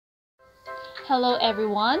Hello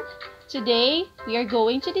everyone. Today we are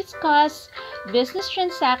going to discuss business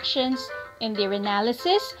transactions and their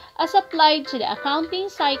analysis as applied to the accounting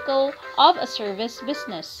cycle of a service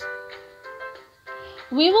business.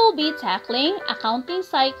 We will be tackling accounting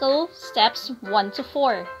cycle steps 1 to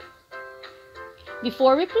 4.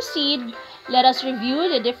 Before we proceed, let us review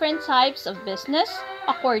the different types of business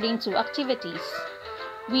according to activities.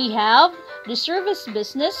 We have the service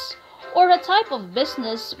business, or a type of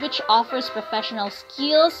business which offers professional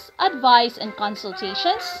skills, advice, and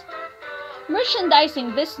consultations.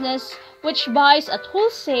 Merchandising business, which buys at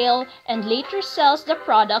wholesale and later sells the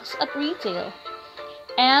products at retail.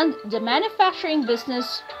 And the manufacturing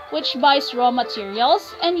business, which buys raw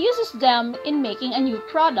materials and uses them in making a new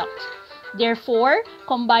product, therefore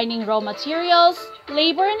combining raw materials,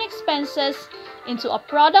 labor, and expenses into a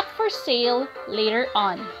product for sale later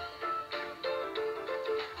on.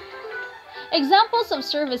 Examples of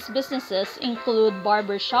service businesses include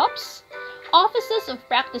barber shops, offices of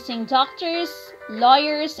practicing doctors,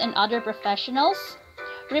 lawyers, and other professionals,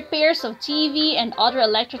 repairs of TV and other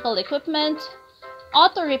electrical equipment,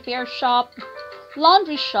 auto repair shop,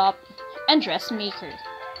 laundry shop, and dressmaker.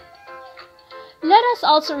 Let us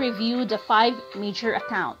also review the 5 major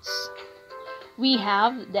accounts. We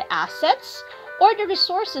have the assets, or the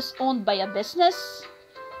resources owned by a business,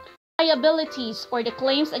 liabilities, or the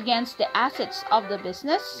claims against the assets of the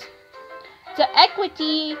business, the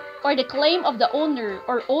equity, or the claim of the owner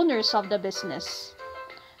or owners of the business,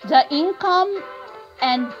 the income,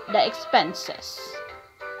 and the expenses.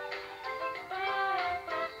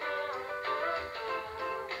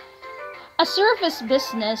 A service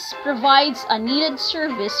business provides a needed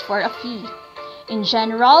service for a fee. In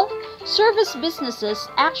general, service businesses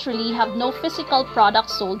actually have no physical product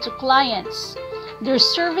sold to clients. Their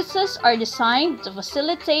services are designed to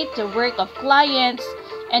facilitate the work of clients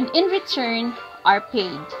and in return are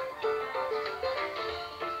paid.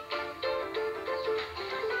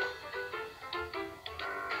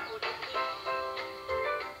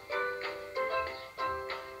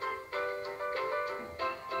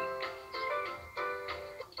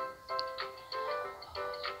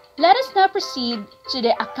 Let us now proceed to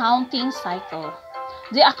the accounting cycle.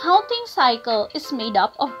 The accounting cycle is made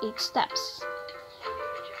up of 8 steps.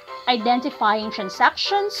 Identifying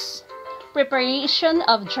transactions, preparation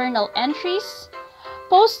of journal entries,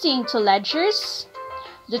 posting to ledgers,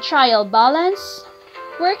 the trial balance,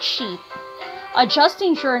 worksheet,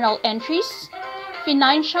 adjusting journal entries,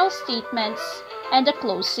 financial statements, and the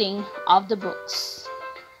closing of the books.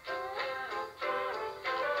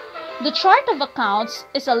 The chart of accounts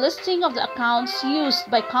is a listing of the accounts used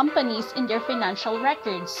by companies in their financial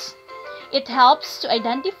records. It helps to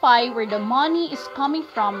identify where the money is coming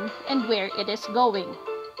from and where it is going.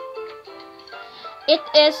 It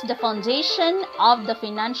is the foundation of the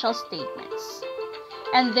financial statements.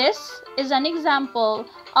 And this is an example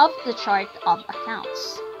of the chart of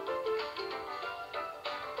accounts.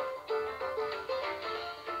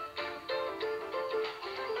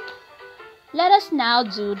 Let us now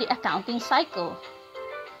do the accounting cycle.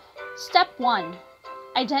 Step 1.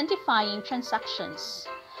 Identifying transactions.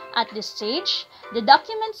 At this stage, the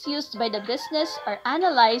documents used by the business are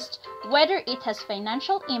analyzed whether it has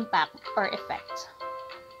financial impact or effect.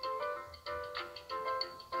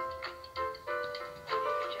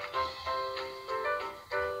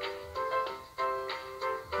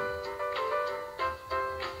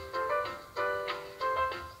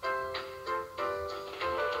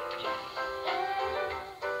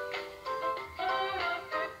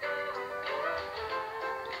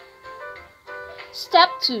 Step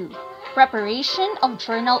 2. Preparation of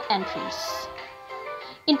journal entries.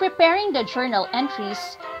 In preparing the journal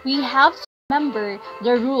entries, we have to remember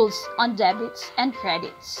the rules on debits and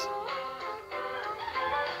credits.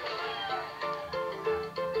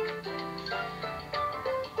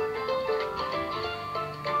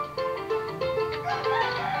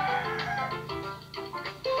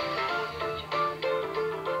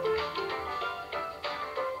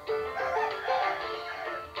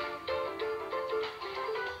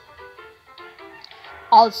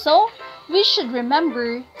 Also, we should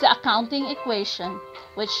remember the accounting equation,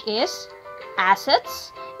 which is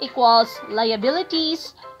assets equals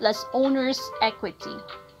liabilities plus owner's equity.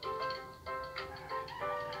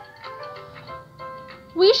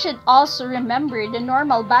 We should also remember the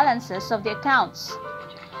normal balances of the accounts.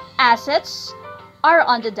 Assets are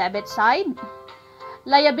on the debit side,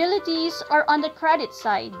 liabilities are on the credit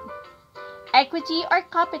side, equity or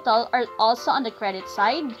capital are also on the credit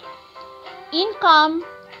side, income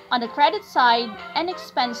on the credit side, and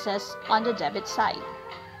expenses on the debit side.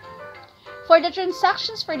 For the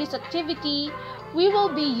transactions for this activity, we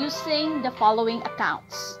will be using the following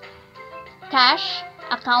accounts: cash,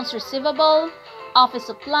 accounts receivable, office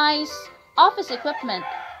supplies, office equipment,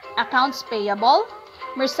 accounts payable,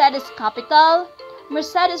 Mercedes capital,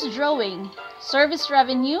 Mercedes drawing, service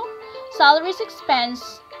revenue, salaries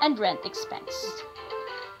expense, and rent expense.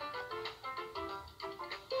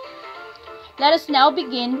 Let us now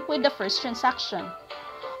begin with the first transaction.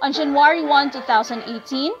 On January 1,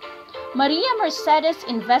 2018, Maria Mercedes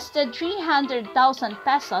invested 300,000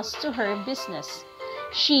 pesos to her business.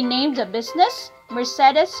 She named the business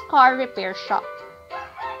Mercedes Car Repair Shop.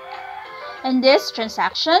 In this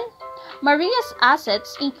transaction, Maria's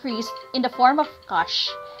assets increased in the form of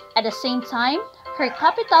cash. At the same time, her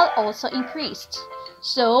capital also increased.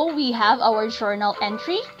 So we have our journal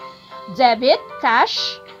entry: debit cash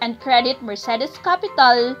and credit Mercedes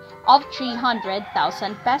capital of 300,000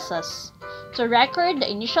 pesos to record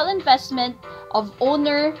the initial investment of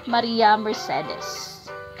owner Maria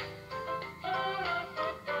Mercedes.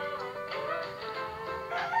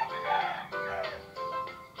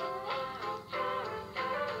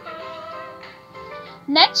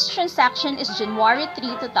 Next transaction is January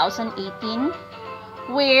 3, 2018,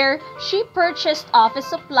 where she purchased office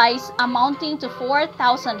supplies amounting to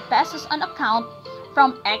 4,000 pesos on account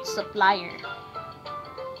from ex-supplier.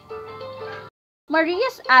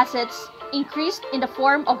 Maria's assets increased in the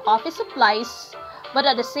form of office supplies, but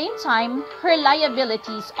at the same time, her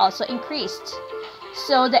liabilities also increased.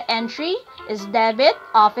 So the entry is debit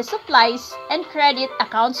office supplies and credit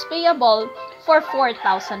accounts payable for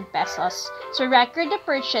 4,000 pesos to record the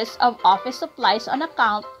purchase of office supplies on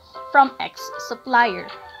account from ex-supplier.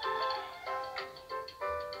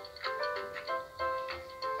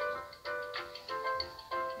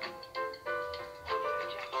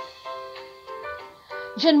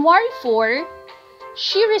 January 4,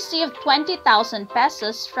 she received 20,000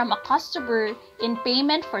 pesos from a customer in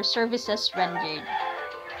payment for services rendered.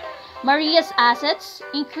 Maria's assets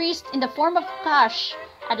increased in the form of cash.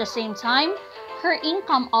 At the same time, her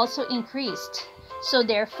income also increased. So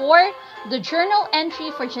therefore, the journal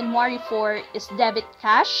entry for January 4 is debit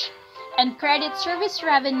cash and credit service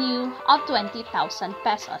revenue of 20,000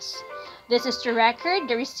 pesos. This is to record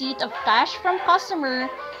the receipt of cash from customer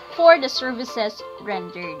for the services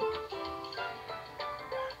rendered.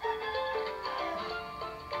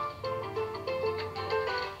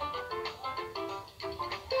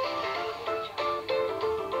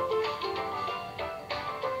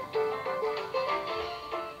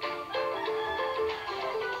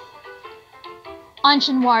 On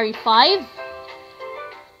January 5,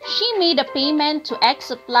 she made a payment to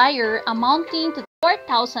ex-supplier amounting to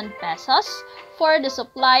 4,000 pesos for the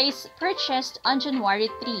supplies purchased on January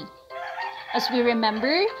 3. As we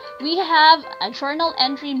remember, we have a journal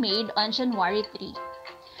entry made on January 3.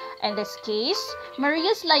 In this case,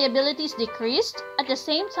 Maria's liabilities decreased. At the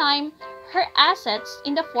same time, her assets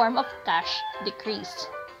in the form of cash decreased.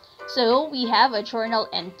 So we have a journal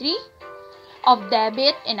entry of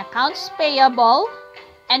debit in accounts payable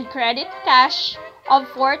and credit cash of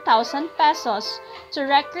 4,000 pesos to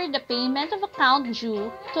record the payment of account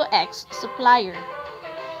due to ex-supplier.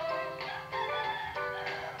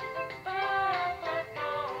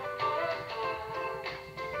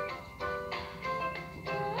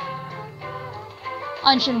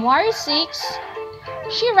 On January 6,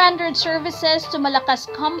 she rendered services to Malakas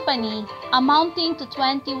Company amounting to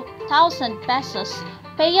 20,000 pesos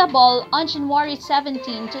payable on January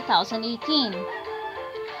 17, 2018.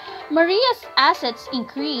 Maria's assets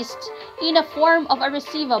increased in the form of a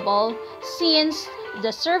receivable since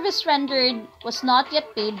the service rendered was not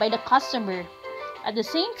yet paid by the customer. At the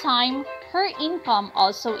same time, her income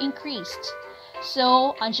also increased.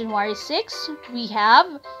 So, on January 6, we have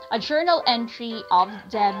a journal entry of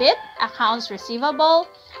debit, accounts receivable,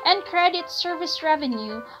 and credit service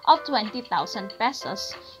revenue of 20,000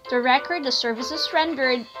 pesos to record the services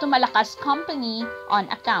rendered to Malakas Company on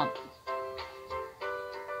account.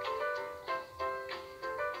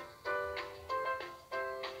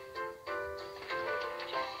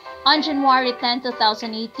 On January 10,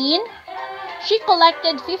 2018, she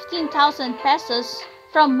collected 15,000 pesos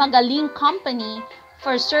from Magaling Company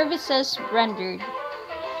for services rendered.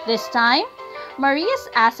 This time, Maria's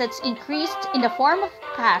assets increased in the form of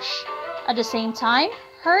cash. At the same time,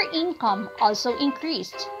 her income also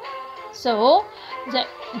increased. So, the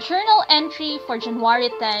journal entry for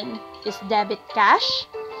January 10 is debit cash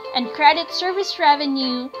and credit service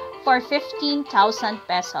revenue for 15,000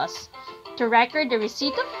 pesos to record the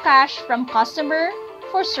receipt of cash from customer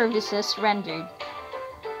for services rendered.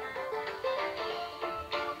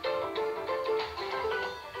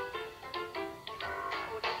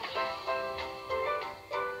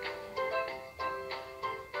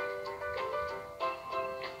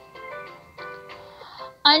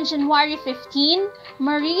 On January 15,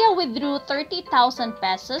 Maria withdrew 30,000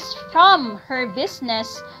 pesos from her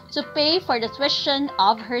business to pay for the tuition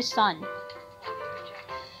of her son.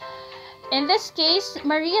 In this case,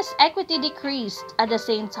 Maria's equity decreased. At the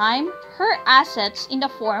same time, her assets in the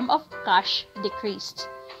form of cash decreased.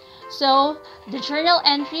 So, the journal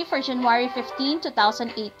entry for January 15,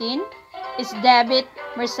 2018 is debit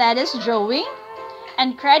Mercedes drawing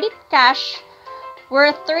and credit cash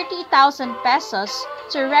worth 30,000 pesos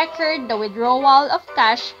to record the withdrawal of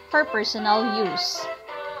cash for personal use.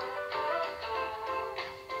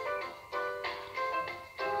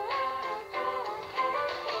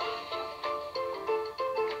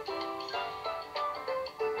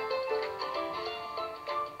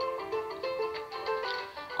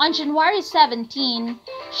 On January 17,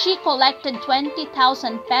 she collected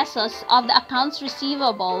 20,000 pesos of the accounts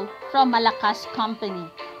receivable from Malakas Company.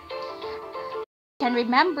 Can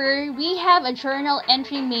remember, we have a journal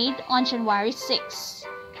entry made on January 6.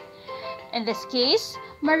 In this case,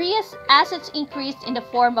 Maria's assets increased in the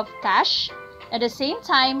form of cash. At the same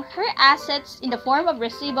time, her assets in the form of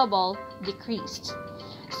receivable decreased.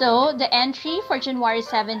 So, the entry for January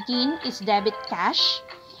 17 is debit cash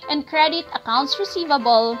and credit accounts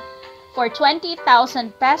receivable for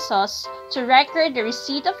 20,000 pesos to record the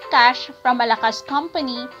receipt of cash from Malakas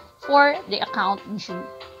Company for the account due.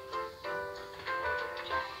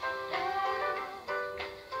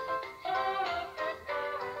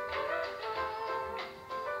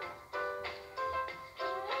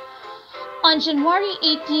 On January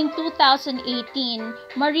 18, 2018,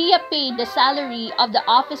 Maria paid the salary of the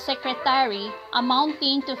office secretary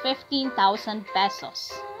amounting to 15,000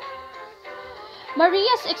 pesos.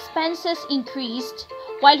 Maria's expenses increased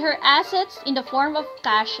while her assets in the form of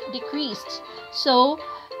cash decreased. So,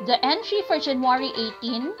 the entry for January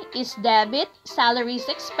 18 is debit salaries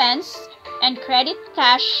expense and credit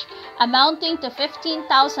cash amounting to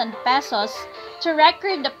 15,000 pesos to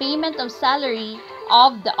record the payment of salary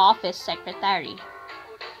of the office secretary.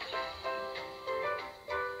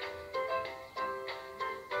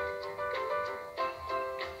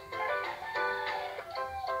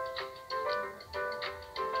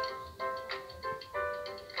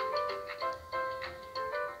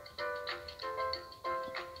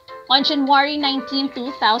 On January 19,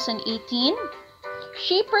 2018,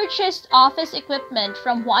 she purchased office equipment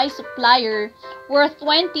from Y supplier worth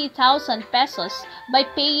 20,000 pesos by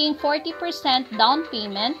paying 40% down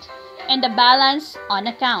payment and the balance on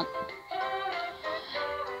account.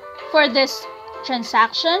 For this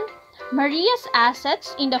transaction, Maria's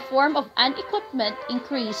assets in the form of an equipment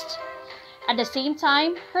increased. At the same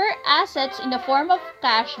time, her assets in the form of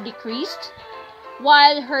cash decreased,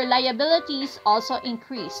 while her liabilities also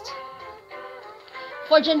increased.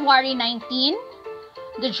 For January 19,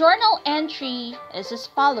 the journal entry is as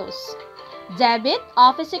follows: debit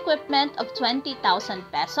office equipment of 20,000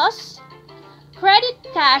 pesos, credit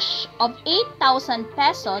cash of 8,000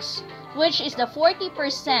 pesos, which is the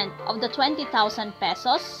 40% of the 20,000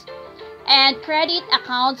 pesos, and credit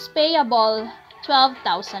accounts payable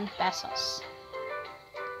 12,000 pesos.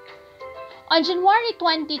 On January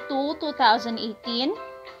 22, 2018,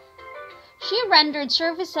 she rendered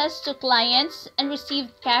services to clients and received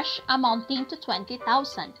cash amounting to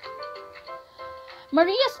 20,000.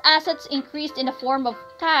 Maria's assets increased in the form of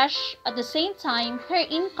cash. At the same time, her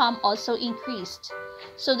income also increased.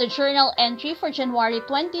 So the journal entry for January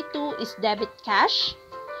 22 is debit cash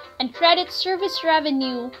and credit service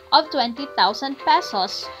revenue of 20,000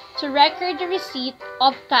 pesos to record the receipt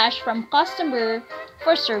of cash from customer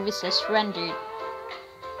for services rendered.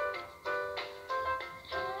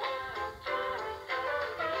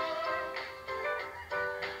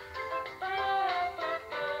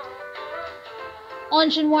 On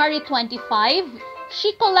January 25,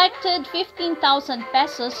 she collected 15,000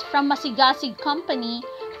 pesos from Masigasig Company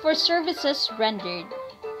for services rendered.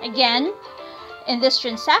 Again, in this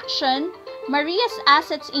transaction, Maria's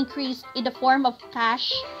assets increased in the form of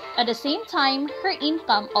cash. At the same time, her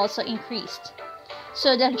income also increased.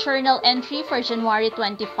 So the journal entry for January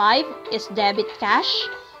 25 is debit cash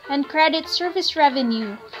and credit service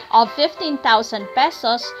revenue of 15,000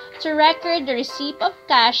 pesos to record the receipt of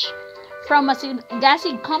cash from a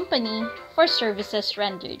Masigasig Company for services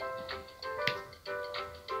rendered.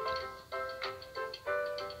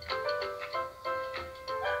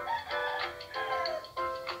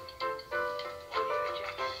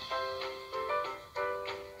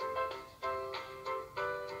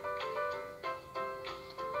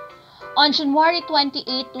 On January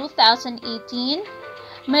 28, 2018,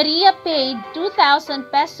 Maria paid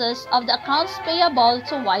 2,000 pesos of the accounts payable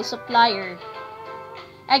to Y supplier.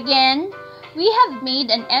 Again, we have made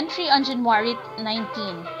an entry on January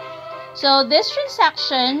 19. So this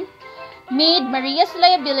transaction made Maria's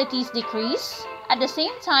liabilities decrease. At the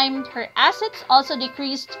same time, her assets also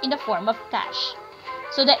decreased in the form of cash.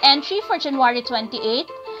 So the entry for January 28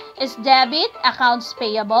 is debit accounts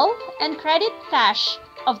payable and credit cash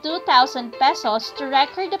of 2,000 pesos to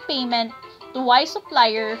record the payment to Y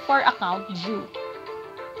supplier for account due.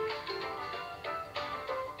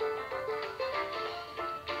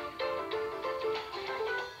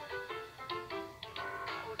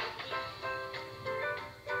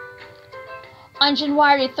 On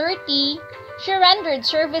January 30, she rendered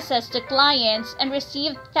services to clients and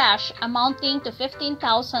received cash amounting to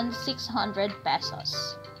 15,600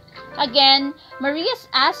 pesos. Again, Maria's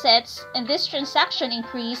assets in this transaction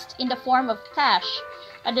increased in the form of cash.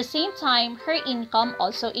 At the same time, her income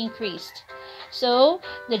also increased. So,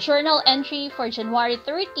 the journal entry for January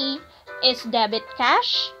 30 is debit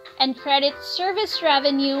cash and credit service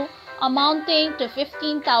revenue amounting to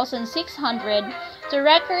 15,600 to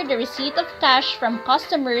record the receipt of cash from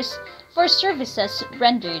customers for services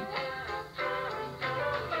rendered.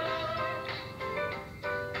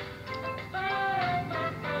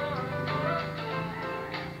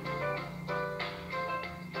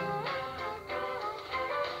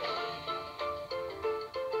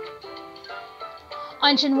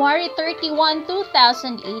 On January 31,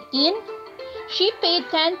 2018, she paid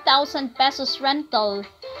 10,000 pesos rental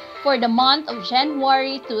for the month of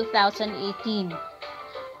January 2018.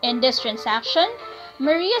 In this transaction,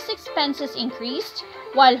 Maria's expenses increased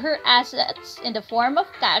while her assets in the form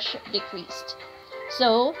of cash decreased.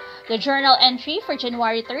 So, the journal entry for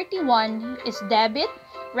January 31 is debit,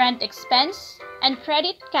 rent expense, and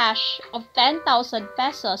credit cash of 10,000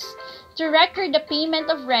 pesos to record the payment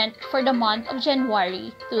of rent for the month of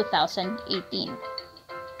January 2018.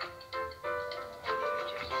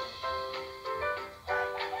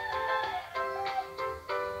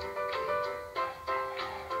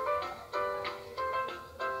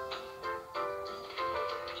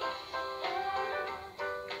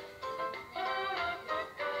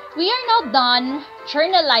 We are now done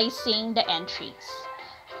journalizing the entries.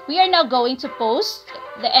 We are now going to post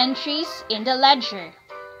the entries in the ledger.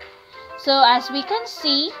 So as we can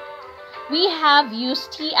see, we have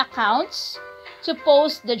used T accounts to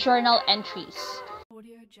post the journal entries.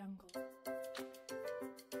 Audio Jungle.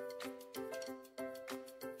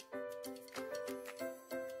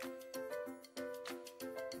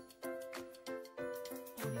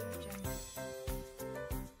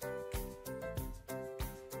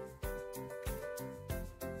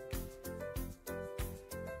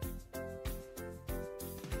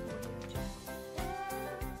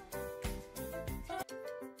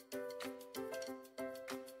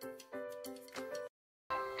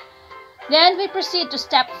 Then we proceed to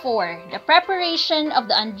step 4, the preparation of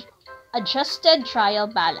the unadjusted trial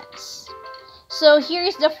balance. So here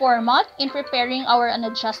is the format in preparing our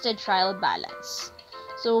unadjusted trial balance.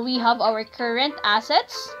 So we have our current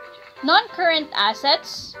assets, non-current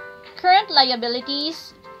assets, current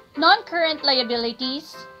liabilities, non-current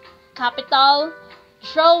liabilities, capital,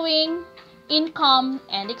 drawing, income,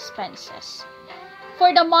 and expenses.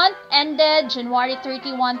 For the month ended January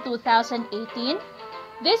 31, 2018,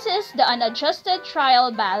 this is the unadjusted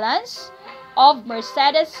trial balance of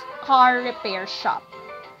Mercedes Car Repair Shop.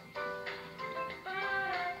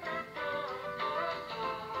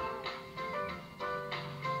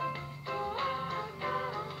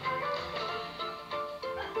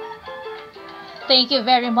 Thank you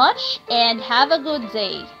very much and have a good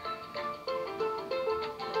day.